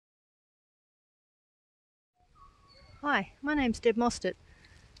Hi, my name's Deb Mostert.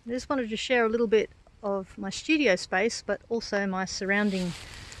 I just wanted to share a little bit of my studio space, but also my surrounding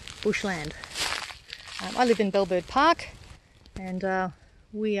bushland. I live in Bellbird Park, and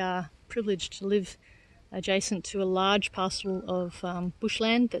we are privileged to live adjacent to a large parcel of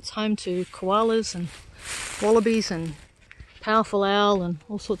bushland that's home to koalas and wallabies and powerful owl and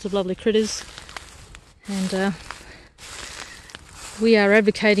all sorts of lovely critters. And we are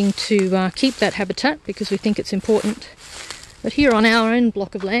advocating to keep that habitat because we think it's important. But here on our own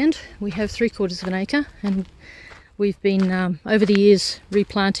block of land, we have 3/4 of an acre, and we've been over the years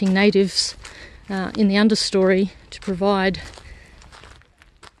replanting natives in the understory to provide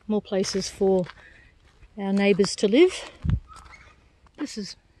more places for our neighbours to live. This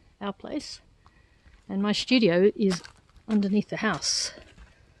is our place, and my studio is underneath the house.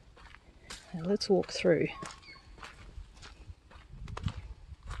 Now let's walk through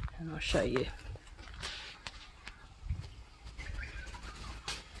and I'll show you.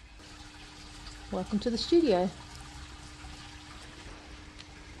 Welcome to the studio.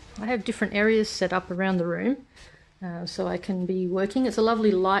 I have different areas set up around the room so I can be working. It's a lovely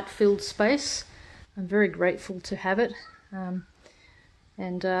light-filled space. I'm very grateful to have it.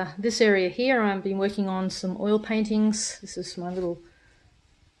 And this area here, I've been working on some oil paintings. This is my little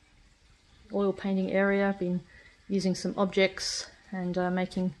oil painting area. I've been using some objects and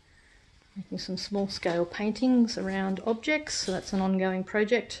making some small-scale paintings around objects. So that's an ongoing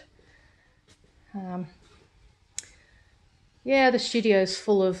project. Yeah, the studio is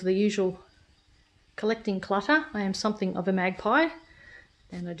full of the usual collecting clutter. I am something of a magpie,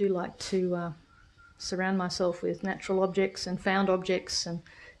 and I do like to surround myself with natural objects and found objects and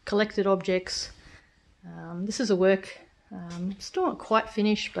collected objects. This is a work still not quite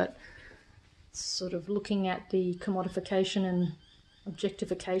finished, but sort of looking at the commodification and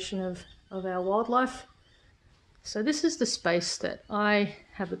objectification of our wildlife. So this is the space that I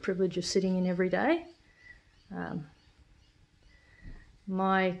have the privilege of sitting in every day.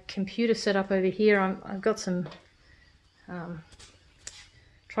 My computer set up over here, I've got some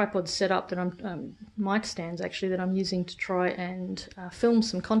tripods set up that I'm mic stands actually that I'm using to try and film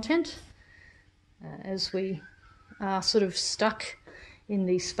some content as we are sort of stuck in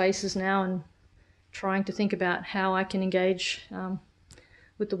these spaces now and trying to think about how I can engage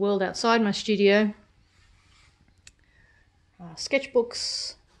with the world outside my studio.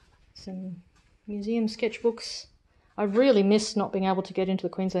 Sketchbooks, some museum sketchbooks. I really miss not being able to get into the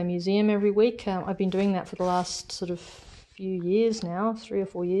Queensland Museum every week. I've been doing that for the last sort of few years now, 3 or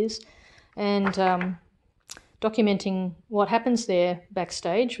 4 years, and documenting what happens there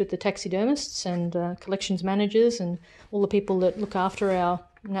backstage with the taxidermists and collections managers and all the people that look after our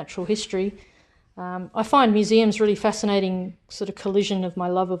natural history. I find museums really fascinating sort of collision of my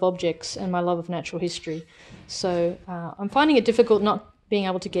love of objects and my love of natural history. So I'm finding it difficult not being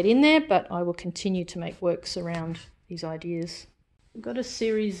able to get in there, but I will continue to make works around these ideas. I've got a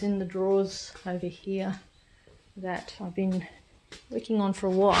series in the drawers over here that I've been working on for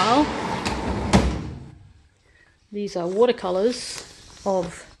a while. These are watercolours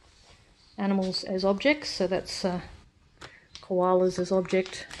of animals as objects, so that's koalas as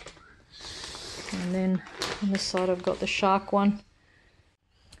object. And then on this side I've got the shark one.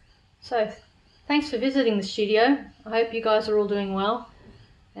 So thanks for visiting the studio. I hope you guys are all doing well,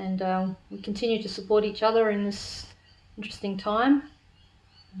 and we continue to support each other in this interesting time,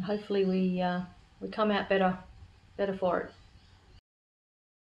 and hopefully we come out better for it.